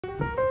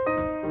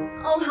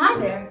Oh, hi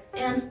there,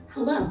 and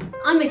hello.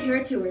 I'm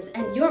Micarah Tewers,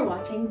 and you're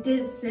watching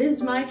This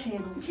Is My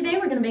Channel. Today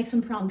we're gonna make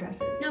some prom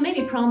dresses. Now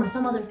maybe prom or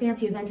some other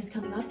fancy event is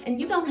coming up, and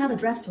you don't have a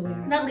dress to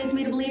wear. That leads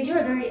me to believe you're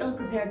a very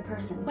ill-prepared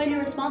person, quite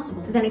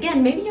irresponsible. Then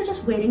again, maybe you're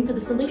just waiting for the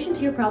solution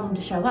to your problem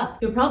to show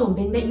up. Your problem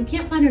being that you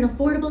can't find an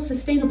affordable,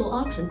 sustainable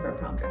option for a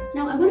prom dress.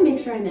 Now I wanna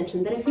make sure I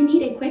mention that if you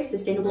need a quick,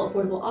 sustainable,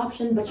 affordable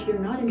option, but you're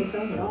not into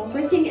sewing at all,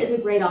 thrifting is a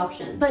great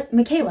option. But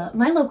Michaela,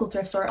 my local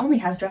thrift store only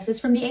has dresses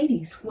from the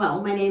 80s.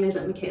 Well, my name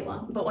isn't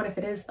Michaela. But what if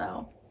it is,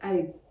 though?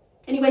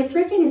 Anyway,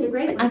 thrifting is a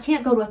great one. I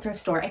can't go to a thrift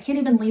store. I can't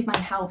even leave my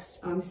house.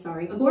 Oh, I'm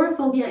sorry.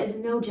 Agoraphobia is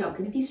no joke,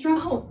 and if you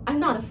struggle— Oh, I'm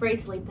not afraid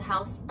to leave the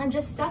house. I'm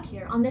just stuck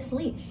here on this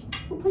leash.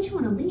 Who put you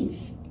on a leash?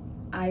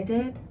 I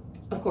did.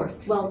 Of course.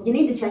 Well, you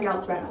need to check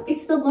out ThredUp.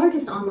 It's the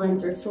largest online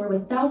thrift store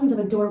with thousands of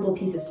adorable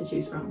pieces to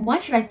choose from. Why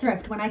should I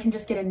thrift when I can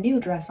just get a new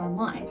dress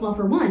online? Well,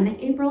 for one,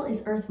 April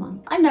is Earth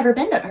Month. I've never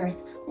been to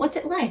Earth. What's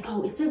it like?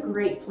 Oh, it's a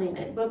great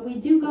planet, but we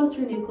do go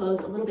through new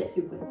clothes a little bit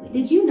too quickly.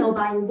 Did you know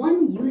buying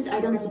one used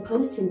item as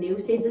opposed to new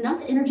saves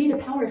enough energy to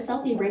power a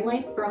selfie ring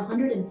light for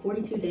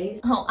 142 days?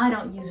 Oh, I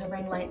don't use a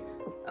ring light.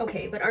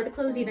 Okay, but are the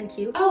clothes even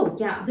cute? Oh,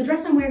 yeah. The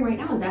dress I'm wearing right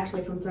now is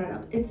actually from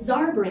ThredUp. It's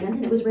Zara brand,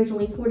 and it was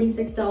originally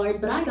 $46,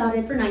 but I got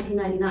it for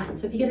 $19.99.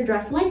 So if you get a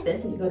dress like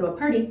this and you go to a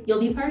party, you'll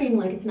be partying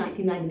like it's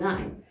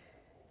 $19.99.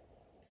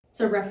 It's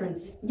a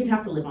reference. You'd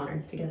have to live on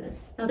Earth to get it.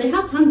 Now, they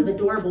have tons of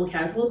adorable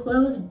casual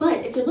clothes,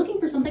 but if you're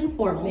looking for something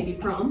formal, maybe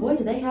prom, boy,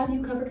 do they have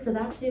you covered for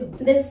that too.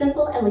 This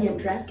simple, elegant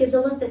dress gives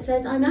a look that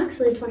says, I'm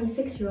actually a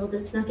 26-year-old that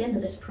snuck into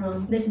this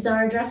prom. This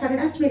Zara dress had an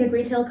estimated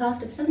retail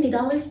cost of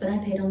 $70, but I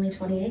paid only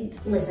 $28.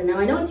 Listen, now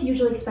I know it's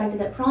usually expected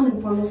at prom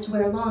informals to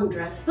wear a long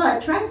dress,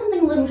 but try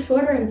something a little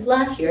shorter and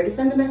flashier to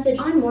send the message,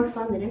 I'm more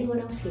fun than anyone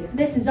else here.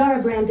 This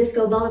Zara brand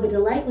Disco Ball of a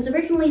Delight was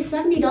originally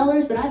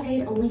 $70, but I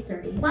paid only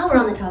 $30. While we're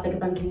on the topic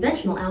of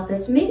unconventional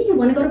outfits, maybe you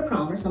want to go to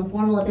prom or some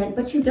formal event,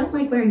 but you don't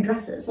like wearing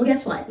dresses. Well,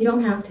 guess what? You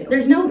don't have to.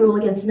 There's no rule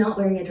against not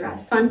wearing a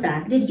dress. Fun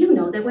fact, did you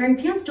know that wearing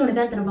pants to an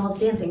event that involves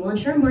dancing will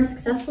ensure a more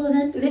successful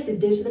event? This is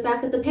due to the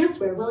fact that the pants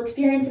wearer will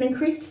experience an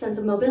increased sense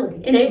of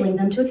mobility, enabling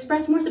them to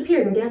express more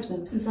superior dance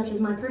moves, such as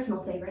my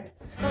personal favorite.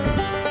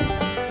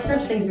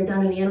 Such things are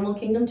done in the animal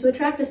kingdom to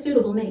attract a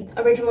suitable mate.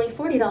 Originally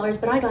 $40,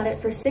 but I got it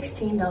for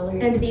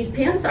 $16. And these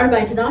pants are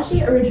by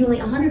Tadashi, originally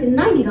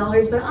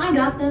 $190, but I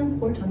got them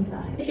for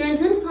 $25. If you're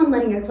intent upon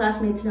letting your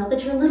classmates know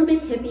that you're a little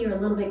bit hippie or a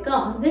little bit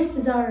goth, this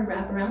is our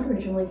wraparound,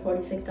 originally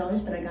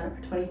 $46, but I got it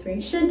for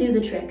 $23. Should do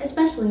the trick,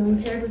 especially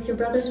when paired with your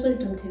brother's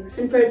wisdom tooth.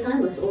 And for a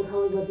timeless old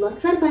Hollywood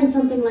look, try to find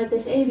something like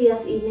this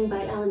ABS Evening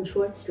by Alan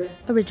Schwartz dress.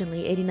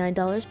 Originally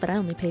 $89, but I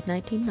only paid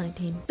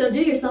 $19.19. So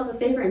do yourself a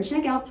favor and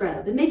check out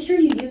ThredUp, and make sure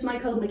you use my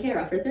code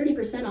Micarah for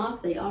 30%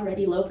 off the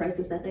already low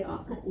prices that they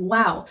offer.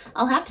 Wow,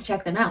 I'll have to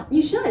check them out.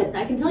 You should.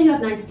 I can tell you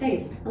have nice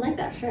taste. I like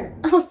that shirt.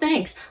 Oh,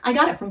 thanks. I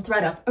got it from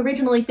ThredUp.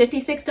 Originally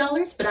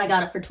 $56, but I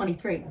got it for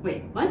 $23.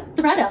 Wait, what?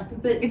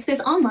 ThredUp. But it's this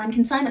online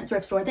consignment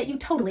thrift store that you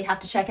totally have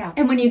to check out.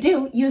 And when you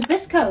do, use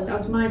this code. That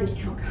was my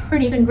discount code. For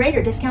an even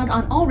greater discount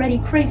on already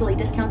crazily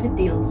discounted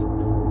deals.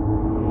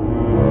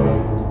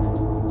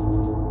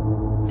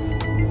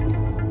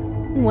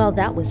 Well,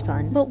 that was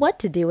fun. But what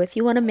to do if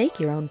you want to make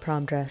your own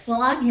prom dress?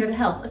 Well, I'm here to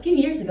help. A few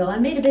years ago, I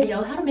made a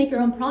video how to make your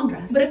own prom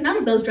dress. But if none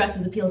of those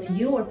dresses appeal to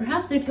you, or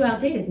perhaps they're too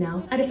outdated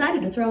now, I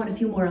decided to throw in a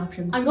few more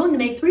options. I'm going to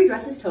make 3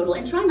 dresses total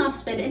and try not to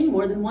spend any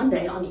more than one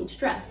day on each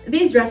dress.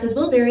 These dresses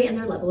will vary in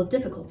their level of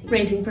difficulty,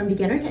 ranging from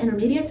beginner to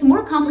intermediate to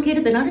more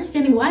complicated than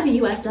understanding why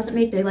the US doesn't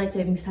make daylight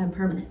savings time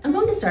permanent. I'm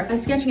going to start by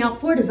sketching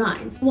out 4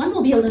 designs. One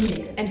will be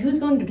eliminated. And who's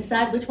going to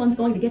decide which one's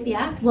going to get the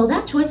axe? Well,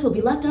 that choice will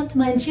be left up to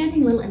my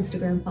enchanting little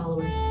Instagram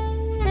followers.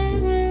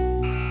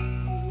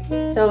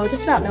 So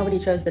just about nobody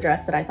chose the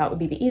dress that I thought would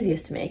be the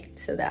easiest to make,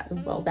 so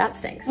that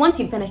stinks. Once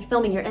you've finished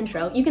filming your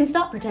intro, you can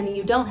stop pretending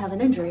you don't have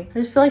an injury. I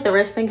just feel like the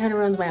wrist thing kind of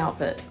ruins my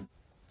outfit.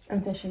 I'm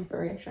fishing for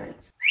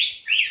reassurance.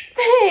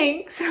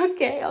 Thanks!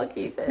 Okay, I'll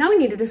keep it. Now we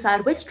need to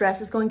decide which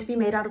dress is going to be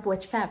made out of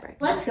which fabric.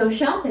 Let's go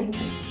shopping!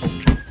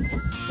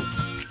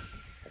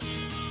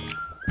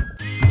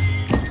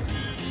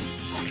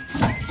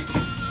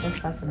 Guess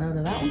that's a no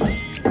to that one.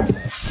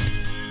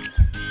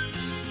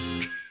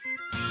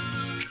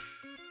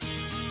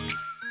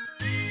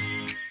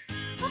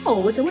 Oh,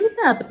 would you look at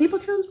that? The people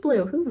chose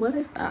blue. Who would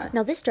have thought?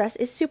 Now this dress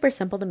is super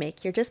simple to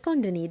make. You're just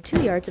going to need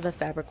 2 yards of a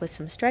fabric with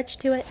some stretch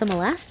to it, some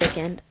elastic,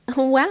 and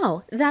oh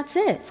wow, that's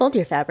it! Fold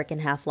your fabric in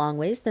half long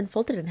ways, then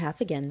fold it in half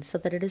again so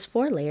that it is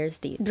 4 layers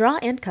deep. Draw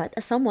and cut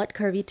a somewhat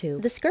curvy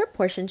tube. The skirt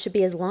portion should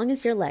be as long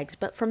as your legs,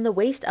 but from the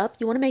waist up,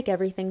 you want to make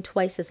everything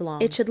twice as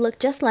long. It should look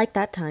just like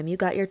that time you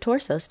got your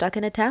torso stuck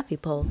in a taffy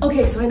pole.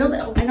 Okay, so I know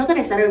that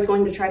I said I was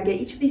going to try to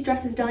get each of these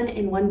dresses done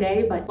in one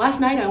day, but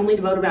last night I only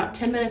devoted about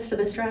 10 minutes to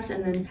this dress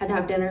and then had to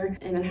have dinner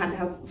and then had to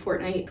have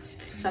Fortnite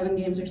 7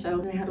 games or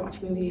so, and I had to watch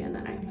a movie, and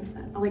then I went to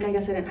bed. Like, I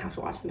guess I didn't have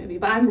to watch the movie,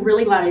 but I'm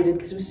really glad I did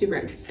because it was super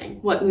interesting.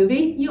 What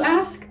movie, you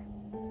ask?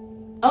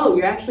 Oh,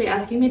 you're actually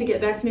asking me to get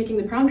back to making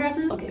the prom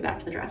dresses? Okay, back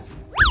to the dress.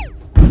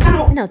 Ow!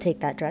 out. Now take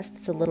that dress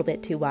that's a little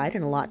bit too wide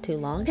and a lot too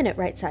long, pin it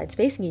right sides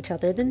facing each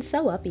other, then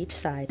sew up each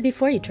side.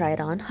 Before you try it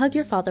on, hug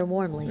your father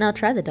warmly. Now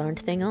try the darned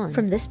thing on.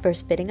 From this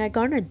first fitting, I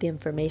garnered the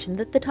information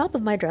that the top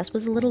of my dress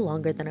was a little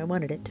longer than I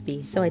wanted it to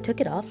be, so I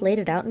took it off, laid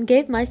it out, and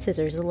gave my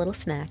scissors a little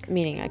snack.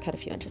 Meaning I cut a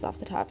few inches off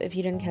the top. If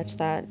you didn't catch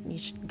that, you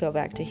should go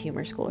back to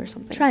humor school or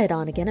something. Try it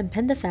on again and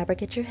pin the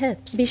fabric at your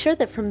hips. Be sure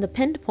that from the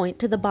pinned point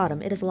to the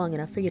bottom, it is long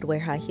enough for you to wear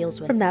high heels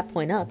with. From that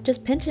point up,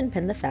 just pinch and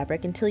pin the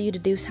fabric until you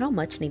deduce how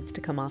much needs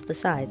to come off the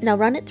sides. Now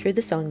run it through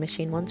the sewing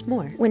machine once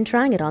more. When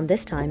trying it on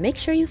this time, make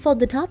sure you fold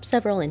the top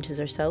several inches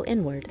or so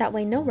inward. That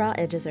way no raw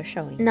edges are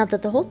showing. Now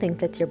that the whole thing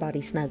fits your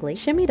body snugly,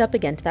 shimmy it up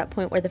again to that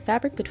point where the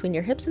fabric between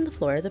your hips and the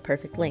floor are the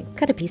perfect length.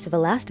 Cut a piece of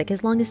elastic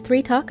as long as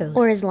 3 tacos,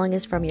 or as long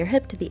as from your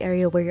hip to the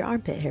area where your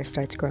armpit hair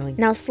starts growing.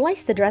 Now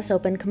slice the dress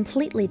open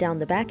completely down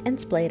the back and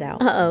splay it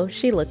out. Uh-oh,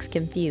 she looks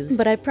confused.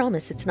 But I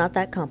promise it's not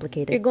that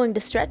complicated. You're going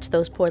to stretch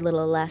those poor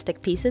little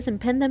elastic pieces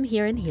and pin them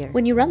here and here.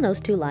 When you run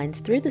those 2 lines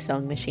through the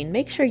sewing machine,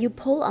 make sure you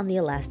pull on the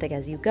elastic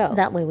as you go.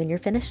 That way when you're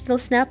finished, it'll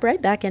snap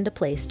right back into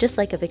place, just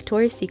like a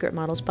Victoria's Secret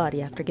model's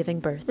body after giving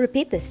birth.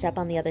 Repeat this step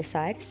on the other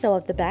side, sew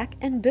up the back,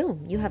 and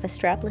boom, you have a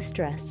strapless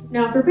dress.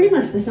 Now, for pretty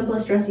much the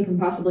simplest dress you can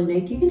possibly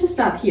make, you can just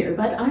stop here,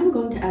 but I'm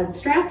going to add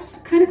straps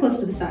kind of close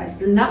to the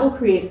sides, and that will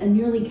create a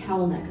nearly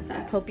cowl neck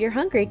effect. Hope you're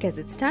hungry, because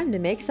it's time to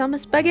make some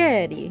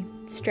spaghetti.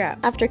 Straps.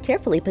 After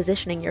carefully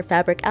positioning your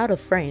fabric out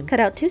of frame, cut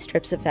out 2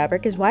 strips of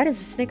fabric as wide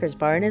as a Snickers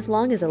bar and as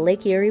long as a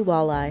Lake Erie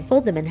walleye.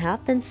 Fold them in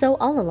half, then sew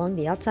all along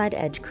the outside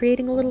edge,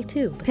 creating a little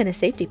tube. Pin a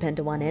safety pin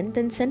to one end,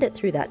 then send it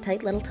through that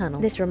tight little tunnel.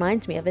 This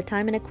reminds me of a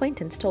time an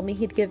acquaintance told me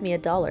he'd give me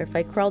 $1 if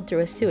I crawled through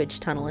a sewage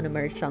tunnel and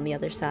emerged on the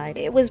other side.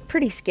 It was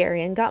pretty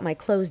scary and got my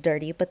clothes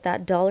dirty, but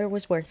that $1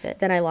 was worth it.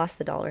 Then I lost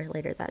the $1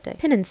 later that day.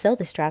 Pin and sew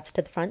the straps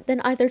to the front, then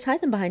either tie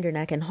them behind your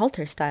neck in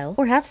halter style,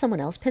 or have someone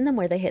else pin them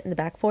where they hit in the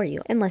back for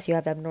you, unless you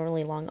have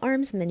abnormally long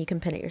arms, and then you can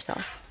pin it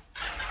yourself.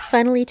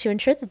 Finally, to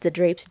ensure that the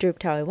drapes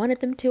drooped how I wanted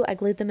them to, I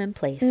glued them in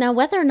place. Now,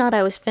 whether or not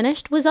I was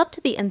finished was up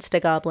to the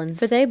Insta goblins,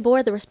 for they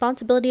bore the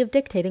responsibility of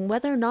dictating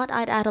whether or not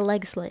I'd add a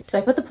leg slit. So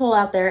I put the pole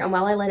out there, and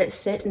while I let it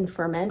sit and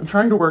ferment, I'm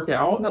trying to work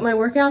out. but my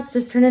workouts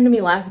just turned into me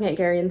laughing at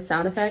Gary and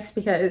sound effects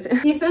because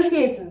he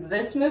associates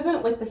this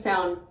movement with the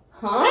sound,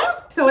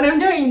 huh? So when I'm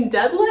doing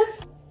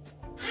deadlifts.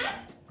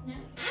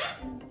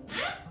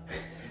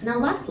 Now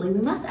lastly,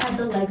 we must add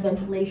the leg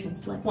ventilation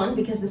slit. 1,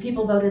 because the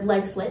people voted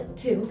leg slit.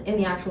 2, in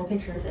the actual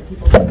picture that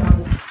people put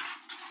on.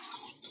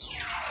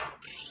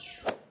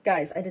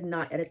 Guys, I did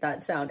not edit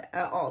that sound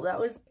at all. That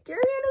was Gary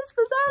is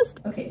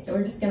possessed. Okay, so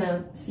we're just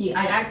gonna see.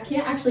 I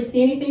can't actually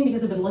see anything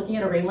because I've been looking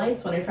at a ring light,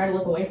 so when I try to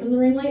look away from the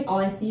ring light, all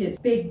I see is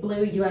big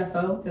blue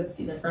UFO that's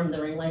either from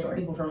the ring light or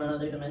people from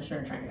another dimension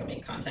are trying to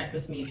make contact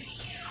with me.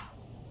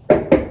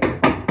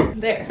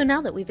 There. So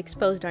now that we've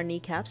exposed our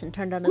kneecaps and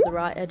turned under the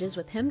raw edges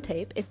with hem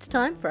tape, it's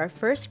time for our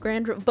first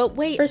but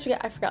wait, first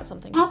I forgot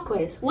something. Pop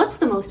quiz. What's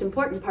the most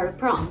important part of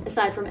prom?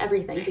 Aside from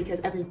everything, because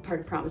every part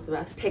of prom is the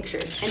best.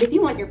 Pictures. And if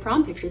you want your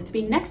prom pictures to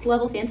be next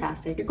level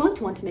fantastic, you're going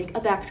to want to make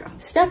a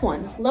backdrop. Step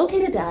 1,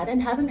 locate a dad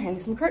and have him hang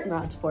some curtain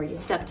rods for you.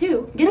 Step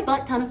 2, get a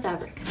butt ton of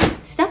fabric.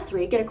 Step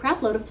 3, get a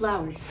crap load of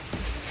flowers.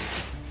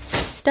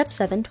 Step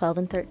 7, 12,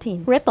 and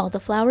 13. Rip all the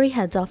flowery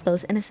heads off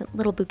those innocent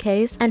little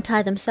bouquets and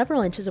tie them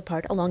several inches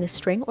apart along a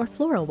string or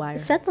floral wire.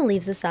 Set the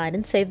leaves aside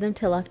and save them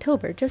till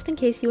October, just in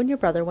case you and your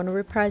brother want to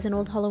reprise an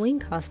old Halloween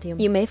costume.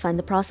 You may find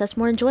the process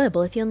more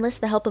enjoyable if you enlist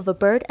the help of a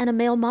bird and a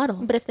male model,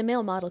 but if the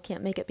male model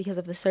can't make it because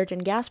of the surge in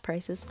gas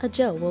prices, a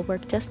Joe will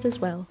work just as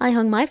well. I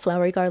hung my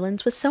flowery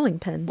garlands with sewing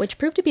pins, which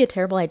proved to be a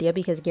terrible idea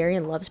because Gary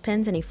loves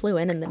pins and he flew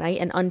in the night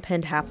and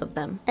unpinned half of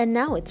them. And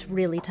now it's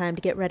really time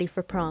to get ready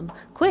for prom.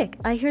 Quick,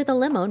 I hear the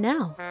limo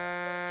now.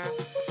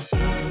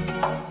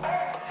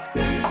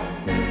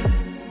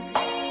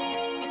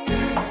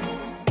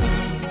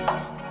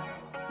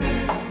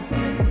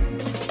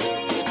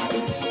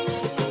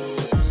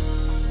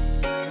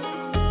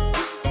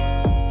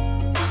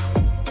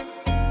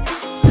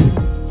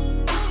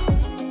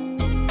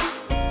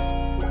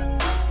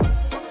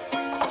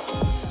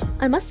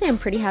 I must say I'm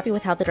pretty happy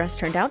with how the dress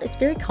turned out. It's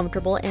very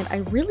comfortable, and I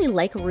really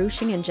like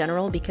ruching in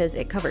general because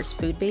it covers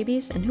food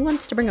babies, and who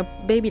wants to bring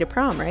a baby to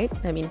prom, right?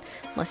 I mean,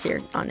 unless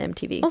you're on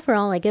MTV.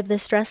 Overall, I give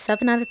this dress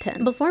 7 out of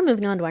 10. Before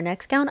moving on to our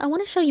next gown, I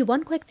want to show you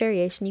one quick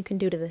variation you can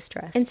do to this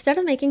dress. Instead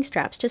of making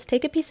straps, just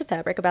take a piece of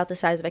fabric about the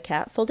size of a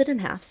cat, fold it in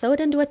half, sew it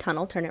into a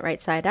tunnel, turn it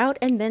right side out,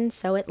 and then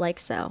sew it like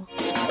so.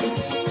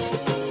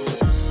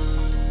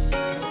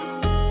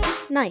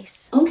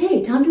 Nice.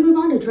 Okay, time to move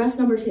on to dress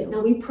number 2.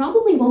 Now, we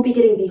probably won't be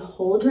getting the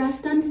whole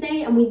dress done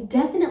today, and we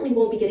definitely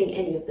won't be getting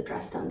any of the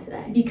dress done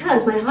today,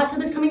 because my hot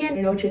tub is coming in.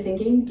 I know what you're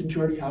thinking. Didn't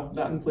you already have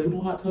that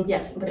inflatable hot tub?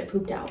 Yes, but it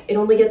pooped out. It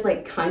only gets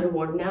like kind of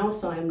warm now,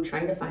 so I'm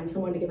trying to find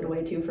someone to give it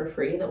away to for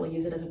free that will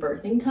use it as a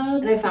birthing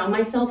tub. And I found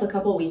myself a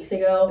couple weeks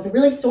ago with a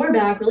really sore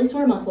back, really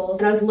sore muscles,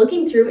 and I was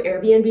looking through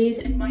Airbnbs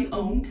in my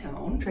own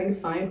town, trying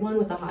to find one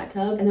with a hot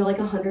tub, and they're like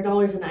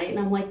 $100 a night, and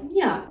I'm like,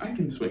 yeah. I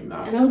can swing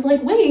that. And I was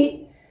like,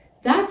 wait,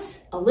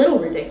 That's a little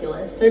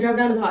ridiculous. So I drove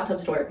down to the hot tub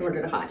store,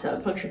 ordered a hot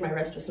tub, punctured my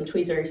wrist with some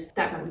tweezers.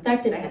 That got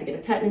infected. I had to get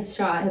a tetanus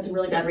shot. I had some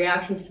really bad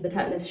reactions to the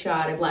tetanus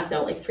shot. I blacked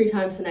out like 3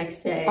 times the next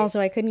day. Also,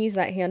 I couldn't use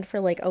that hand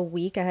for like a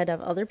week. I had to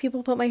have other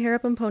people put my hair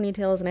up in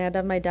ponytails, and I had to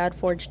have my dad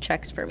forge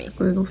checks for me.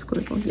 Squiggle,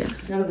 squiggle,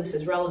 yes. None of this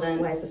is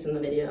relevant. Why is this in the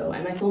video? Why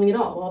am I filming at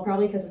all? Well,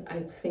 probably because I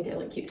think I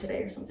look cute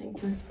today or something.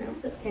 Can I see my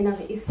outfit? Okay, now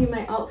that you've seen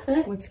my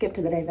outfit, let's skip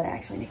to the day that I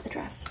actually make the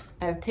dress.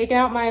 I've taken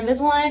out my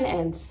Invisalign,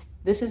 and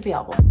this is the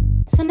album.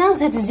 So now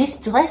that this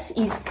dress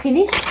is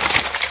finished,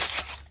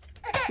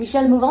 we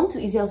shall move on to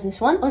either this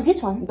one or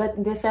this one.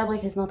 But the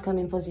fabric has not come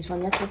in for this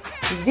one yet. So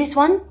this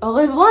one, au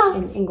revoir.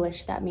 In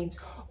English, that means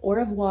au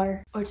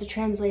revoir. Or to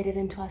translate it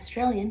into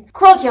Australian,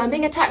 Croaky, I'm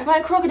being attacked by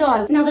a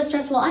crocodile. Now this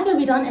dress will either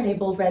be done in a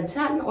bold red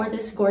satin or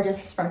this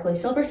gorgeous sparkly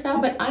silver style,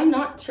 but I'm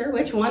not sure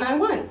which one I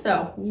want.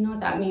 So you know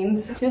what that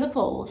means. To the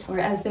polls, or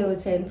as they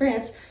would say in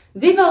France,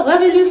 Vive la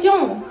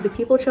Révolution! The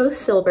people chose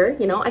silver.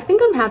 You know, I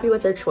think I'm happy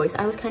with their choice.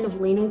 I was kind of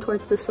leaning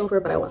towards the silver,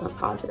 but I wasn't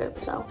positive,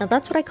 so. Now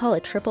that's what I call a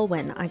triple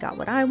win. I got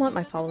what I want,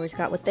 my followers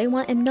got what they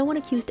want, and no one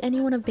accused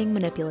anyone of being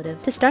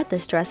manipulative. To start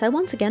this dress, I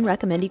once again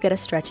recommend you get a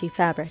stretchy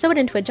fabric. Sew it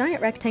into a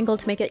giant rectangle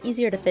to make it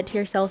easier to fit to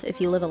yourself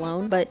if you live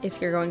alone, but if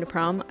you're going to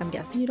prom, I'm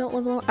guessing you don't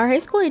live alone. Are high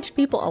school aged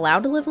people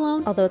allowed to live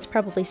alone? Although it's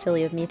probably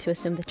silly of me to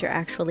assume that you're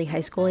actually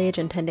high school age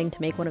intending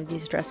to make one of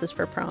these dresses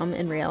for prom.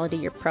 In reality,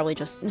 you're probably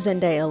just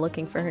Zendaya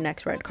looking for her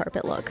next red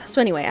carpet look.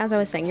 So anyway, as I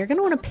was saying, you're going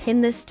to want to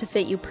pin this to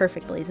fit you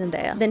perfectly,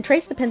 Zendaya. Then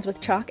trace the pins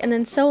with chalk and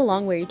then sew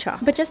along where you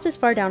chalk, but just as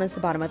far down as the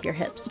bottom of your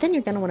hips. Then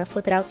you're going to want to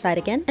flip it outside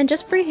again and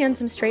just freehand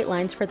some straight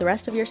lines for the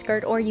rest of your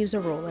skirt or use a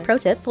ruler. Pro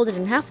tip, fold it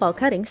in half while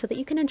cutting so that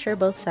you can ensure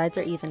both sides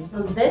are even.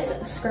 So this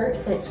skirt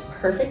fits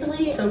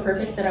perfectly, so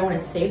perfect that I want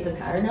to save the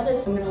pattern of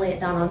it, so I'm going to lay it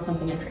down on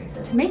something and trace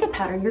it. To make a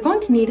pattern, you're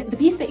going to need the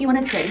piece that you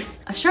want to trace,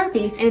 a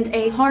Sharpie, and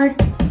a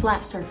hard,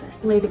 flat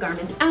surface. Lay the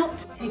garment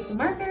out, take the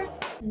marker,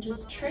 and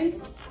just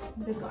trace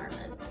the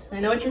garment. I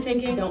know what you're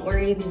thinking. Don't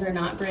worry, these are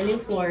not brand new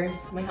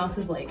floors. My house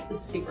is like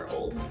super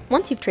old.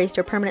 Once you've traced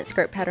your permanent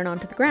skirt pattern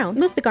onto the ground,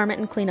 move the garment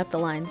and clean up the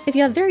lines. If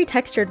you have very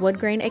textured wood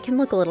grain, it can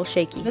look a little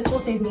shaky. This will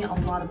save me a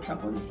lot of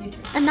trouble in the future.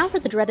 And now for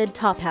the dreaded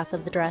top half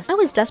of the dress. I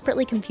was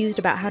desperately confused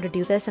about how to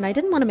do this, and I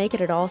didn't want to make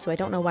it at all, so I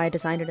don't know why I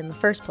designed it in the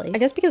first place. I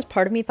guess because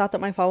part of me thought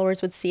that my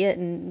followers would see it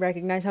and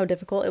recognize how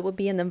difficult it would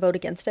be and then vote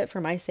against it for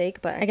my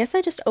sake, but I guess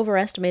I just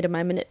overestimated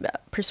my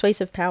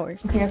persuasive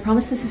powers. Okay, I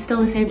promise this is still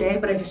the same day,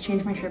 but I just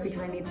changed my shirt because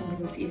I need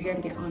something that's easier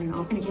to get on and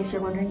off. And in case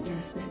you're wondering,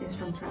 yes, this is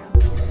from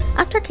ThredUp.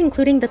 After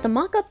concluding that the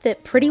mock-up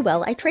fit pretty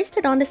well, I traced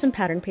it onto some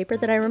pattern paper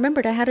that I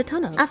remembered I had a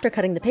ton of. After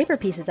cutting the paper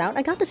pieces out,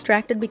 I got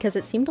distracted because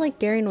it seemed like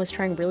Darian was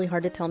trying really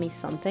hard to tell me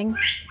something.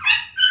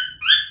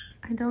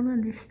 I don't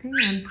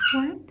understand.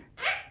 What?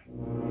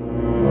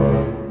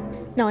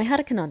 Now, I had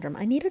a conundrum.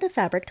 I needed a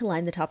fabric to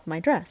line the top of my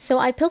dress. So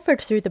I pilfered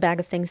through the bag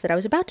of things that I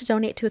was about to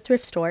donate to a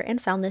thrift store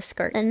and found this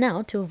skirt. And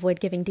now, to avoid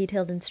giving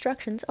detailed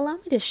instructions, allow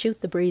me to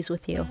shoot the breeze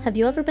with you. Have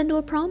you ever been to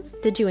a prom?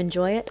 Did you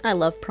enjoy it? I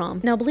love prom.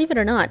 Now, believe it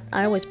or not,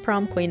 I was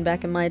prom queen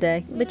back in my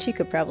day, but you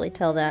could probably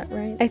tell that,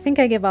 right? I think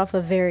I give off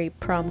a very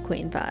prom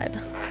queen vibe.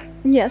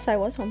 Yes, I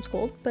was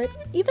homeschooled, but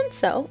even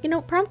so, you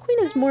know, prom queen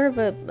is more of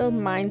a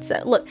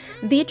mindset. Look,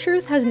 the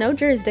truth has no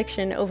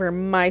jurisdiction over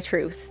my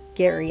truth,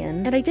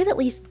 Garian. And I did at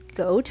least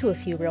go to a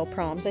few real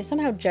proms. I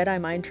somehow Jedi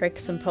mind tricked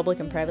some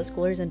public and private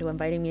schoolers into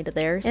inviting me to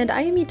theirs, and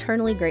I am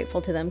eternally grateful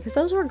to them because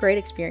those were great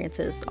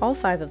experiences, all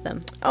 5 of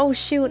them. Oh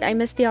shoot, I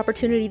missed the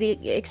opportunity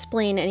to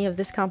explain any of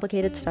this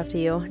complicated stuff to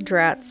you.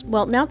 Drats.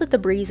 Well, now that the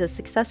breeze is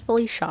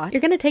successfully shot,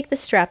 you're gonna take the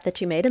strap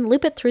that you made and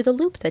loop it through the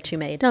loop that you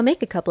made. Now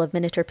make a couple of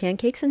miniature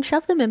pancakes and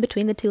shove them in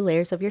between the 2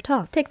 layers of your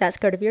top. Take that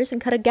skirt of yours and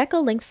cut a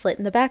gecko-length slit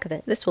in the back of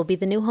it. This will be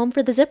the new home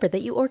for the zipper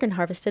that you organ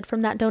harvested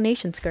from that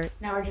donation skirt.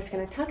 Now we're just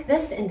gonna tuck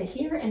this into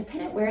here and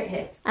pin it where it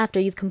hits. After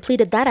you've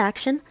completed that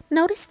action,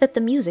 notice that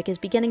the music is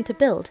beginning to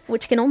build,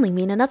 which can only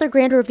mean another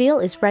grand reveal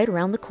is right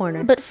around the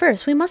corner. But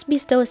first, we must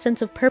bestow a sense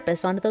of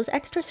purpose onto those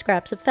extra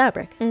scraps of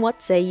fabric. And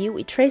what say you,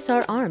 we trace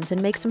our arms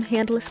and make some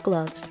handless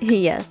gloves?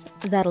 Yes,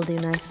 that'll do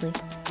nicely.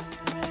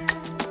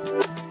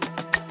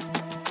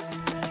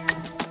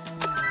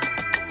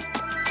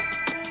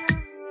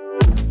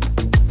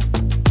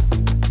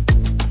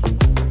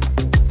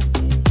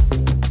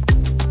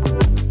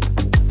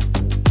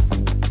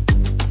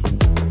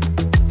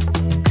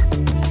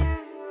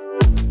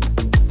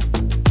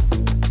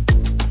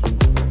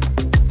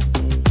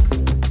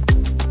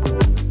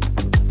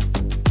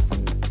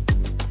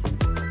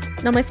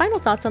 Now my final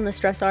thoughts on this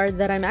dress are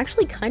that I'm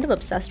actually kind of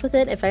obsessed with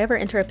it. If I ever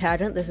enter a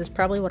pageant, this is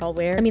probably what I'll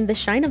wear. I mean, the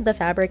shine of the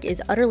fabric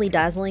is utterly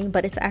dazzling,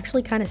 but it's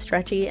actually kind of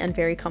stretchy and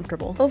very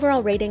comfortable.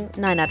 Overall rating,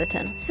 9 out of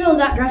 10. So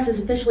that dress is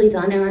officially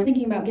done, and I'm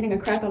thinking about getting a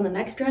crack on the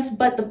next dress,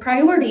 but the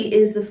priority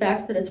is the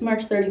fact that it's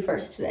March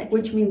 31st today,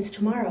 which means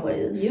tomorrow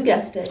is, you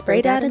guessed it,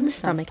 Spray Dad in the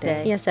Stomach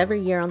Day. Yes, every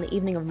year on the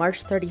evening of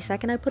March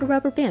 32nd, I put a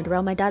rubber band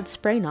around my dad's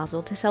spray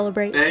nozzle to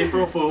celebrate.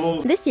 April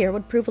Fool. This year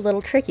would prove a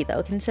little tricky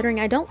though, considering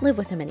I don't live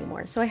with him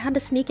anymore, so I had to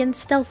sneak in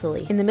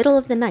stealthily, in the middle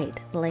of the night,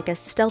 like a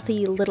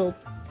stealthy little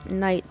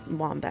night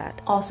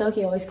wombat. Also,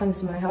 he always comes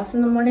to my house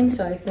in the morning,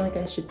 so I feel like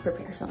I should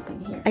prepare something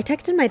here. I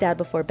texted my dad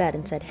before bed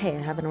and said, hey,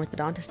 I have an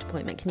orthodontist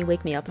appointment. Can you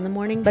wake me up in the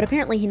morning? But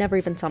apparently he never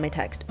even saw my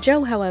text.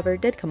 Joe, however,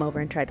 did come over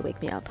and tried to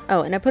wake me up.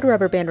 Oh, and I put a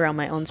rubber band around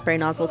my own spray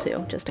nozzle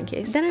too, just in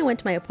case. Then I went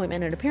to my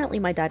appointment and apparently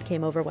my dad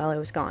came over while I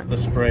was gone. The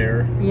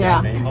sprayer.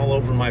 Yeah. All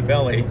over my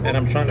belly, and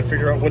I'm trying to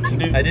figure out what to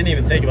do. I didn't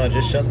even think about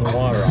just shutting the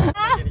water off.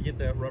 I'm gonna get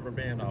that rubber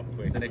band off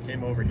quick. Then it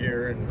came over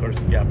here, and of course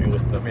he got me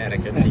with the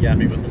mannequin, and he got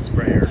me with the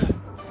sprayer.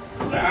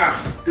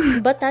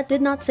 But that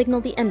did not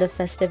signal the end of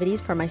festivities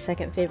for my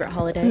second favorite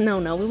holiday.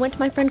 No, we went to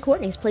my friend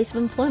Courtney's place of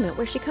employment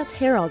where she cuts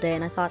hair all day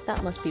and I thought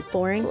that must be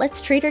boring.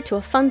 Let's treat her to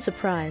a fun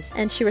surprise.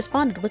 And she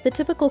responded with the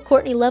typical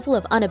Courtney level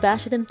of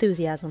unabashed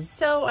enthusiasm.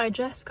 So I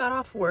just got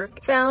off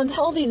work, found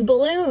all these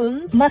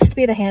balloons. Must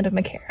be the hand of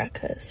Micarah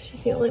because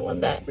she's the only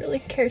one that really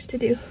cares to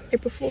do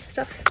April Fool's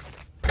stuff.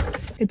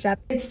 Good job.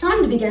 It's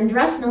time to begin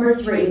dress number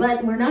 3,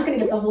 but we're not going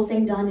to get the whole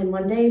thing done in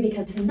one day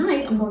because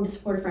tonight I'm going to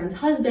support a friend's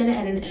husband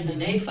at an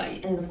MMA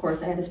fight. And of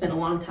course I had to spend a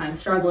long time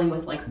struggling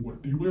with like,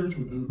 what do you wear to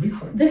an MMA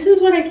fight? This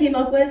is what I came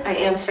up with. I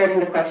am starting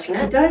to question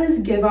it. It does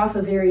give off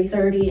a very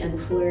 30 and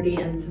flirty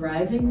and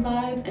thriving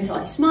vibe until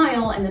I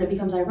smile and then it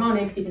becomes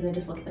ironic because I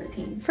just look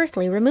 13.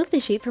 Firstly, remove the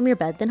sheet from your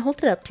bed, then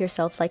hold it up to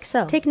yourself like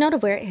so. Take note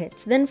of where it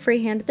hits, then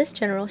freehand this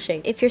general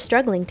shape. If you're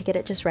struggling to get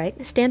it just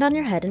right, stand on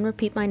your head and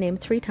repeat my name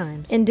 3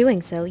 times. In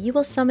doing so, you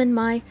will summon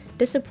my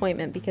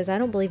disappointment because I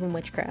don't believe in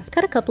witchcraft.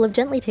 Cut a couple of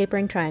gently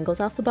tapering triangles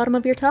off the bottom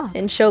of your top.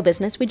 In show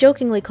business, we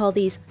jokingly call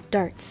these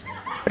darts.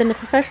 But in the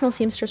professional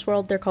seamstress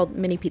world, they're called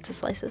mini pizza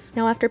slices.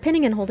 Now after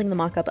pinning and holding the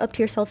mock-up up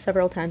to yourself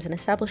several times and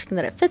establishing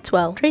that it fits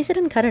well, trace it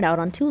and cut it out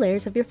on 2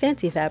 layers of your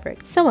fancy fabric.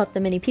 Sew up the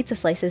mini pizza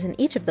slices in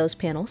each of those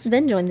panels,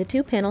 then join the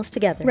 2 panels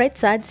together. Right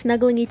sides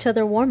snuggling each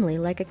other warmly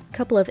like a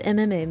couple of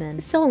MMA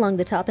men. Sew along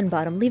the top and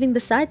bottom, leaving the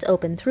sides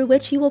open through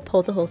which you will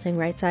pull the whole thing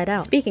right side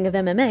out. Speaking of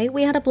MMA,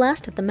 we had a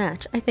blast at the match.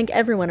 I think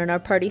everyone in our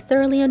party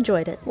thoroughly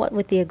enjoyed it. What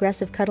with the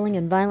aggressive cuddling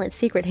and violent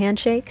secret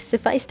handshakes,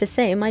 suffice to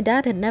say, my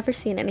dad had never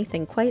seen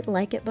anything quite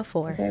like it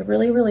before. Okay, I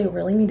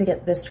really need to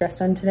get this dress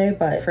done today,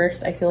 but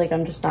first I feel like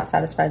I'm just not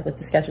satisfied with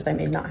the sketches I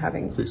made not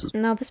having Faces.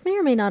 Now this may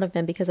or may not have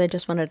been because I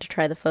just wanted to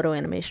try the photo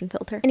animation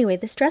filter. Anyway,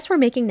 this dress we're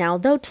making now,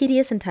 though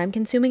tedious and time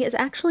consuming, is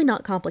actually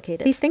not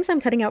complicated. These things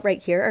I'm cutting out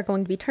right here are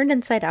going to be turned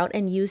inside out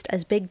and used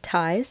as big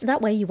ties.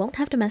 That way you won't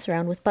have to mess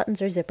around with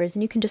buttons or zippers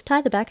and you can just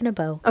tie the back in a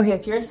bow. Okay,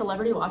 if you're a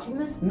celebrity watching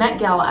this, Met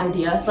Gala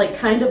idea. It's like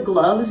kind of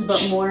gloves,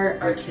 but more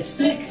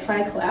artistic,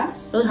 high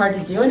class. Really hard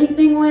to do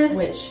anything with,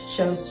 which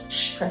shows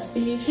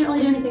prestige. You can't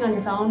really do anything on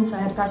your phone, so I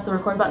had to press the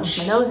record button with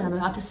my nose, and I'm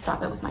about to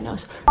stop it with my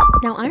nose.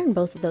 Now iron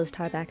both of those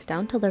tie backs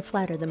down till they're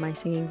flatter than my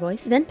singing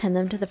voice. Then pin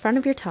them to the front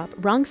of your top,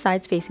 wrong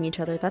sides facing each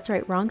other. That's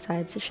right, wrong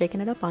sides,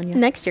 shaking it up on you.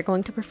 Next, you're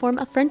going to perform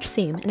a French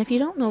seam, and if you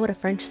don't know what a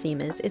French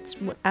seam is, it's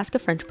ask a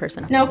French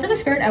person. Now for the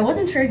skirt, I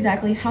wasn't sure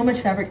exactly how much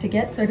fabric to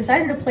get, so I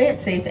decided to play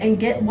it safe and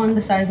get one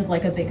the size of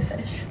like a big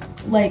fish.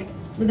 Like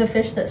the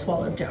fish that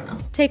swallowed Jonah.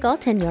 Take all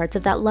 10 yards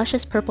of that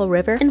luscious purple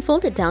river and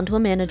fold it down to a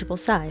manageable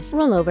size.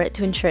 Roll over it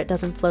to ensure it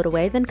doesn't float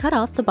away, then cut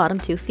off the bottom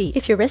 2 feet.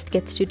 If your wrist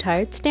gets too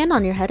tired, stand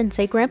on your head and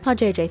say Grandpa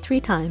JJ 3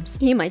 times.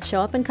 He might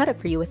show up and cut it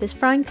for you with his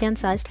frying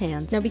pan-sized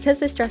hands. Now because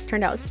this dress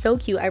turned out so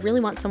cute, I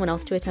really want someone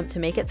else to attempt to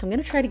make it, so I'm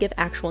going to try to give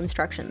actual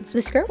instructions.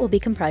 The skirt will be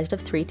comprised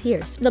of 3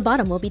 tiers. The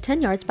bottom will be 10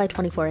 yards by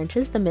 24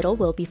 inches, the middle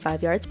will be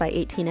 5 yards by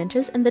 18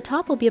 inches, and the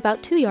top will be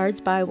about 2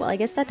 yards by, well, I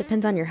guess that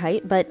depends on your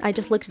height, but I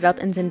just looked it up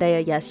and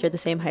Zendaya, yes, you're the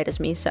same height as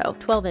me, so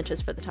 12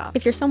 inches for the top.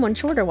 If you're someone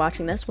shorter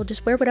watching this, well,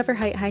 just wear whatever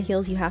height high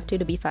heels you have to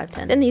be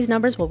 5'10". Then these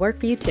numbers will work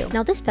for you too.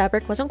 Now this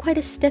fabric wasn't quite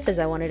as stiff as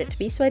I wanted it to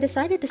be, so I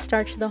decided to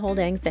starch the whole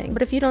dang thing.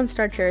 But if you don't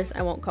starch yours,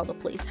 I won't call the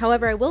police.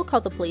 However, I will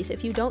call the police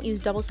if you don't use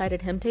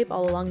double-sided hem tape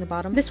all along the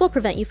bottom. This will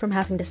prevent you from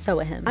having to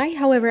sew a hem. I,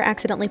 however,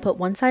 accidentally put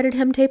one-sided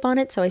hem tape on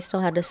it, so I still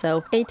had to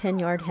sew a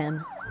 10-yard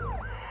hem.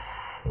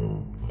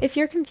 If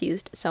you're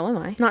confused, so am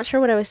I. Not sure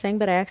what I was saying,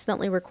 but I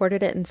accidentally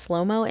recorded it in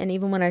slow-mo, and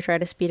even when I try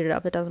to speed it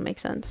up, it doesn't make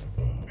sense.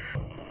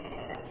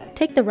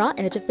 Take the raw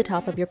edge of the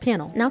top of your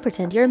panel. Now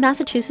pretend you're a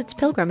Massachusetts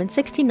pilgrim in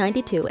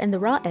 1692 and the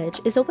raw edge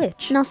is a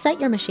witch. Now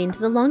set your machine to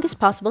the longest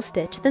possible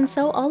stitch, then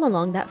sew all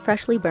along that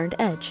freshly burned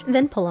edge.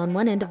 Then pull on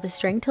one end of the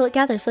string till it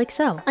gathers like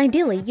so.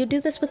 Ideally, you do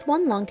this with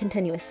one long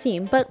continuous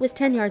seam, but with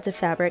 10 yards of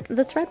fabric,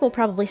 the thread will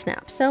probably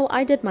snap, so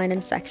I did mine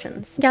in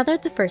sections. Gather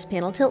the first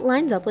panel till it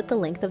lines up with the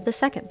length of the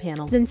second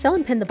panel. Then sew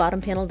and pin the bottom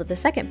panel to the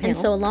second panel, and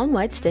sew a long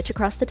wide stitch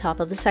across the top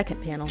of the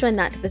second panel. Join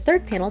that to the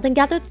third panel, then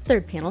gather the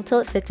third panel till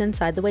it fits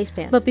inside the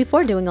waistband. But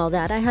before doing all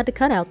that, I had to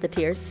cut out the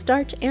tiers,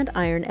 starch, and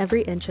iron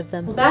every inch of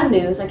them. Well, bad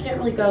news, I can't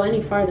really go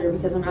any farther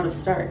because I'm out of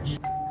starch.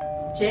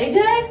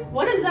 JJ,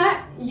 what is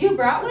that you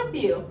brought with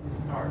you?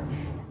 Starch.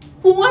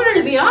 What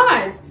are the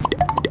odds?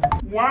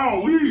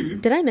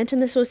 Wowee! Did I mention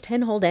this was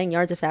 10 whole dang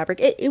yards of fabric?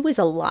 It was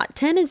a lot.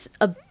 10 is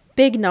a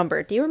big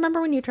number. Do you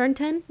remember when you turned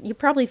 10? You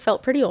probably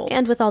felt pretty old.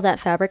 And with all that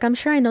fabric, I'm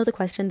sure I know the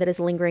question that is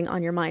lingering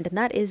on your mind, and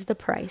that is the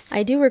price.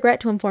 I do regret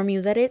to inform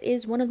you that it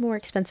is one of the more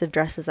expensive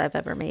dresses I've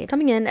ever made,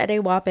 coming in at a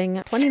whopping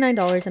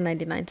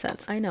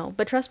 $29.99. I know,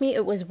 but trust me,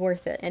 it was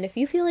worth it. And if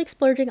you feel like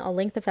splurging, I'll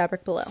link the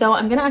fabric below. So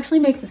I'm gonna actually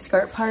make the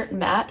skirt part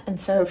matte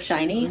instead of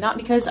shiny, not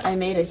because I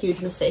made a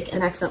huge mistake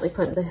and accidentally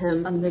put the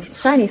hem on the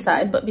shiny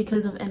side, but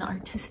because of an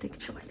artistic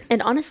choice.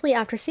 And honestly,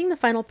 after seeing the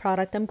final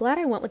product, I'm glad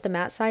I went with the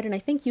matte side, and I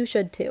think you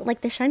should too.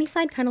 Like, the shiny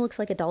side kind of looks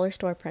like a dollar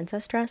store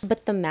princess dress,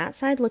 but the matte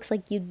side looks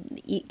like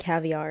you'd eat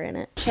caviar in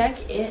it.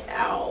 Check it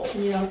out.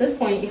 You know, at this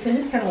point, you can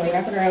just kind of like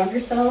wrap it around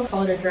yourself,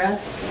 call it a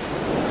dress.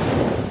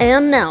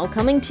 And now,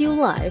 coming to you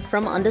live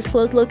from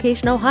undisclosed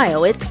location,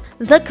 Ohio, it's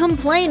The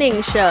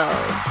Complaining Show.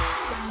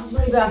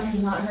 My back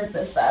has not hurt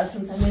this bad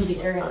since I made the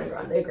Ariana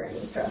Grande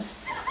Grammys dress.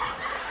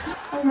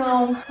 Oh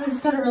no, I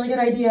just got a really good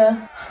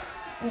idea.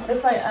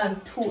 If I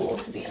add tulle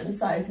to the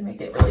inside to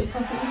make it really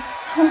puffy,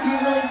 it would be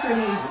really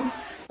pretty.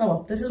 Oh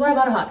well, this is why I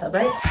bought a hot tub,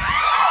 right?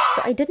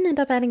 So I didn't end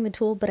up adding the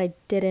tulle, but I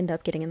did end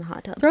up getting in the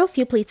hot tub. Throw a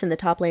few pleats in the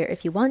top layer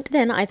if you want,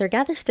 then either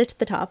gather stitch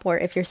the top, or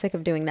if you're sick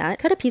of doing that,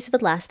 cut a piece of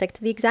elastic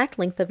to the exact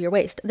length of your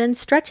waist, then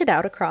stretch it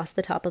out across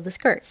the top of the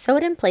skirt. Sew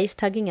it in place,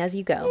 tugging as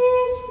you go.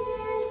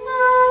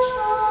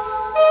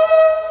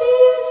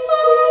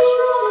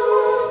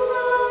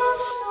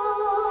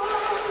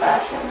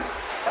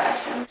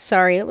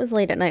 Sorry, it was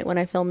late at night when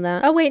I filmed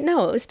that. Oh wait,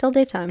 no, it was still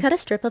daytime. Cut a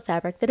strip of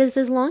fabric that is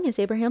as long as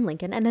Abraham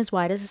Lincoln and as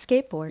wide as a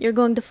skateboard. You're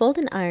going to fold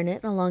and iron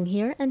it along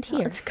here and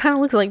here. It kind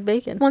of looks like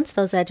bacon. Once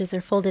those edges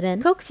are folded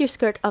in, coax your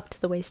skirt up to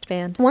the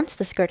waistband. Once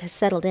the skirt has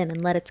settled in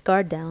and let its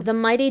guard down, the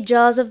mighty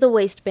jaws of the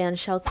waistband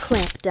shall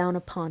clamp down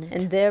upon it,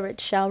 and there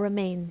it shall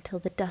remain till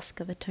the dusk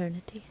of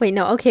eternity. Wait,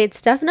 no, okay,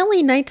 it's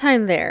definitely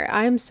nighttime there.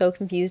 I am so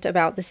confused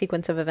about the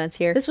sequence of events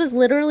here. This was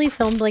literally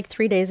filmed like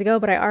 3 days ago,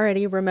 but I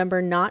already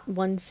remember not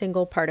one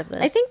single part of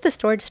this. I think the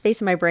storage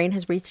space in my brain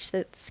has reached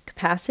its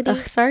capacity.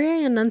 Ugh, sorry I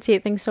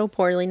enunciate things so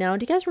poorly now.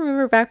 Do you guys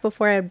remember back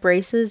before I had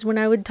braces when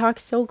I would talk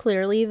so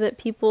clearly that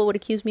people would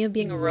accuse me of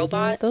being a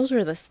robot? Those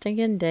were the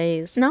stinking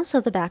days. Now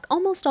sew the back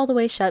almost all the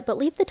way shut, but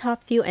leave the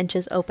top few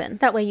inches open.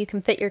 That way you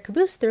can fit your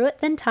caboose through it,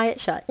 then tie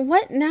it shut.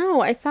 What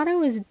now? I thought I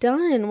was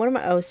done. What am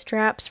I? Oh,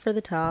 straps for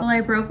the top. Well,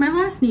 I broke my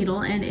last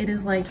needle and it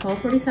is like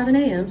 12:47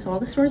 a.m. so all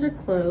the stores are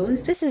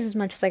closed. This is as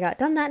much as I got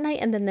done that night,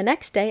 and then the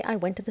next day I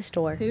went to the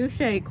store.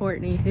 Touche,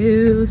 Courtney.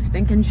 Too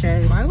stinking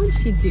shade. Why would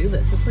she do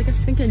this? It's like a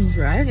stinking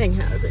driving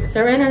hazard. So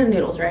I ran out of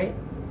needles, right?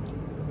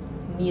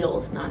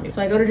 Needles, not needles.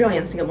 So I go to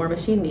Joann's to get more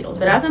machine needles.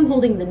 But as I'm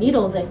holding the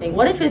needles, I think,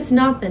 what if it's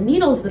not the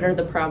needles that are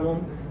the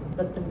problem,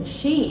 but the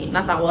machine? And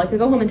I thought, well, I could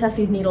go home and test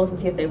these needles and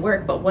see if they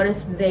work, but what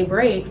if they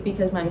break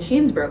because my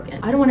machine's broken?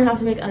 I don't want to have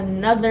to make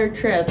another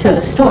trip to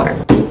the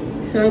store.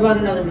 So I bought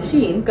another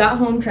machine, got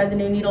home, tried the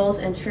new needles,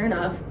 and sure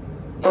enough,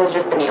 it was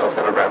just the needles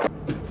that were broken.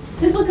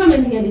 This will come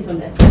in handy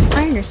someday.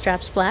 Iron your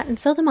straps flat and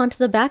sew them onto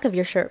the back of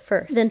your shirt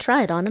first. Then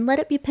try it on and let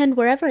it be pinned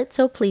wherever it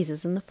so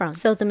pleases in the front.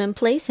 Sew them in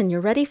place and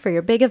you're ready for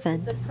your big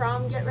event. It's a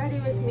prom, get ready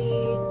with me.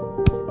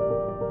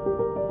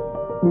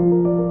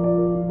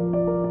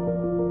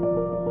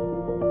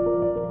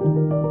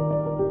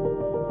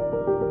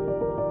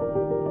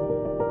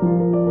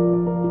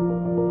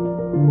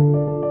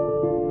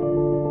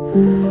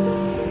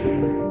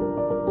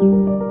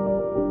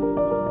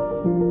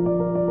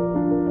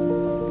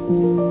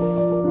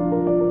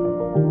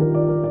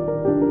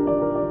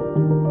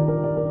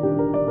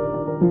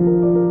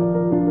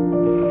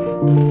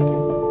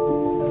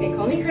 Okay,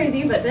 call me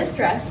crazy, but this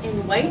dress in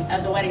white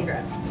as a wedding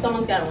dress.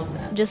 Someone's gotta want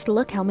that. Just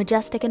look how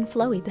majestic and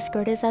flowy the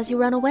skirt is as you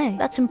run away.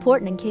 That's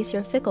important in case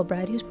you're a fickle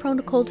bride who's prone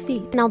to cold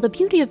feet. Now, the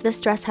beauty of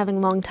this dress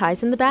having long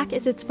ties in the back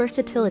is its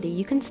versatility.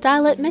 You can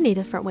style it many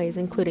different ways,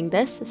 including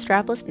this,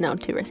 strapless, no,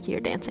 too risky,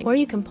 you're dancing. Or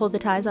you can pull the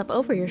ties up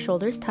over your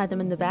shoulders, tie them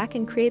in the back,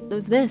 and create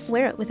this.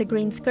 Wear it with a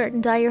green skirt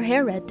and dye your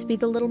hair red to be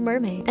the Little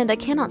Mermaid. And I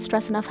cannot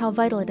stress enough how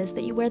vital it is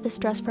that you wear this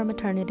dress for a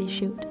maternity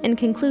shoot. In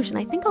conclusion,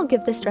 I think I'll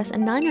give this dress a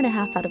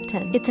 9.5 out of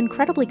 10. It's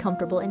incredibly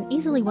comfortable and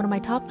easily one of my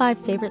top 5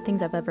 favorite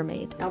things I've ever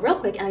made. Now, real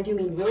quick, and I do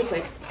mean really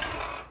quick,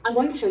 I'm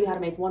going to show you how to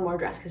make one more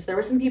dress because there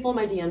were some people in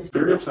my DMs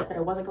very upset that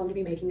I wasn't going to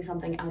be making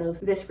something out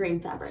of this green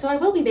fabric. So I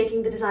will be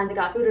making the design that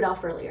got booted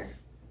off earlier.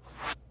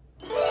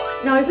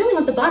 Now, I really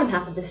want the bottom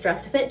half of this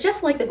dress to fit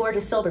just like the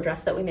gorgeous silver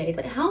dress that we made,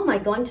 but how am I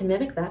going to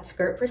mimic that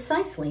skirt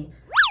precisely?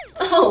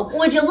 Oh,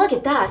 would you look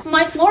at that?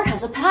 My floor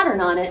has a pattern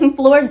on it.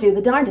 Floors do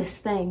the darndest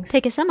things.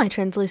 Take a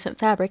semi-translucent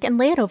fabric and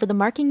lay it over the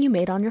marking you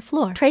made on your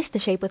floor. Trace the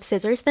shape with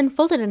scissors, then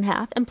fold it in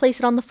half and place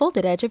it on the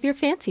folded edge of your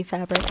fancy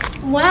fabric.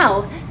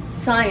 Wow,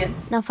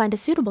 science. Now find a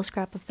suitable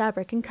scrap of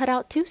fabric and cut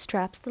out 2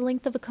 straps the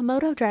length of a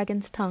Komodo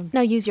dragon's tongue.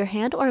 Now use your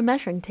hand or a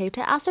measuring tape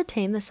to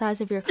ascertain the size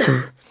of your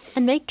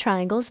and make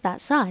triangles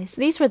that size.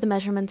 These were the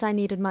measurements I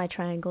needed my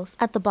triangles.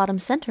 At the bottom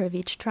center of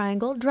each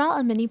triangle, draw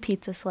a mini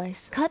pizza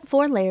slice. Cut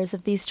 4 layers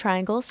of these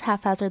triangles,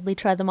 haphazardly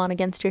try them on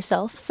against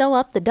yourself. Sew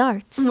up the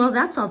darts. Well,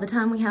 that's all the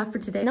time we have for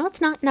today. No,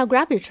 it's not. Now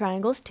grab your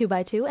triangles 2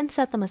 by 2 and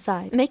set them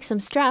aside. Make some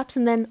straps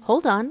and then,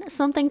 hold on,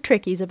 something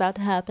tricky's about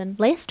to happen.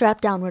 Lay a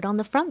strap downward on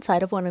the front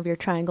side of one of your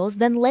triangles,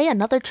 then lay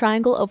another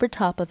triangle over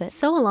top of it.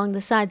 Sew along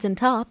the sides and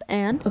top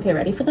and... Okay,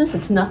 ready for this?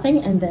 It's nothing,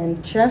 and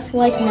then just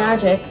like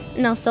magic.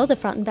 Now sew the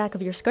front and back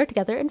of your skirt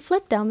together and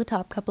flip down the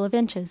top couple of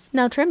inches.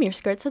 Now trim your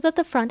skirt so that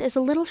the front is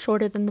a little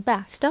shorter than the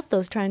back. Stuff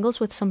those triangles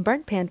with some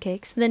burnt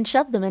pancakes, then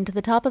shove them into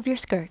the top of your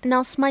skirt.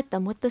 Now smite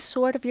them with the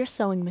sword of your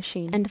sewing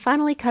machine. And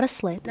finally cut a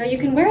slit. Now you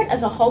can wear it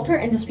as a halter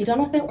and just be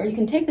done with it, or you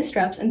can take the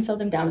straps and sew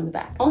them down in the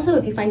back. Also,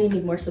 if you find you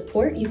need more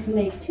support, you can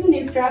make 2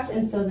 new straps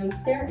and sew them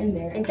there and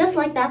there. And just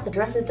like that, the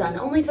dress is done.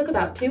 It only took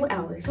about 2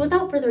 hours. So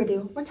without further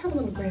ado, let's have a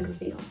little grand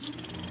reveal.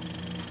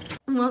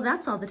 Well,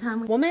 that's all the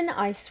time. Woman,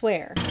 I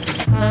swear.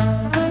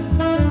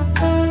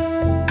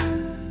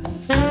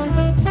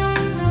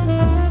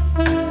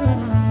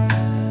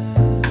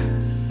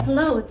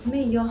 Hello, it's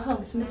me, your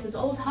host, Mrs.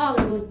 Old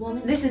Hollywood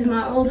Woman. This is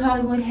my old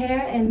Hollywood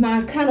hair and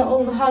my kind of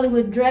old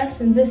Hollywood dress,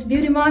 and this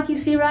beauty mark you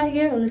see right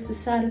here, well, it's a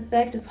side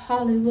effect of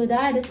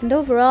Hollywooditis. And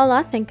overall,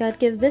 I think I'd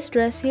give this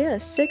dress here a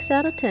 6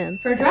 out of 10.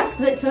 For a dress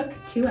that took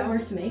 2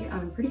 hours to make,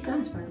 I'm pretty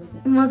satisfied with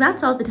it. Well,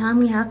 that's all the time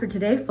we have for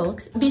today,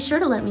 folks. Be sure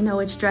to let me know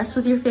which dress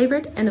was your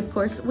favorite, and of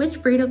course,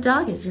 which breed of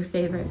dog is your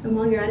favorite. And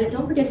while you're at it,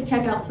 don't forget to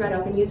check out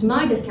ThreadUp and use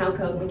my discount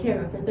code,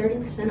 Micarah, for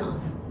 30% off.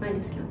 My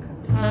discount code.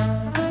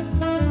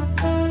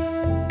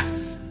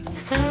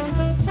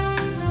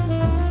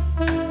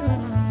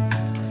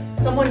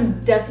 Someone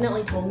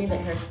definitely told me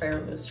that hairspray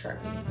removes Sharpie.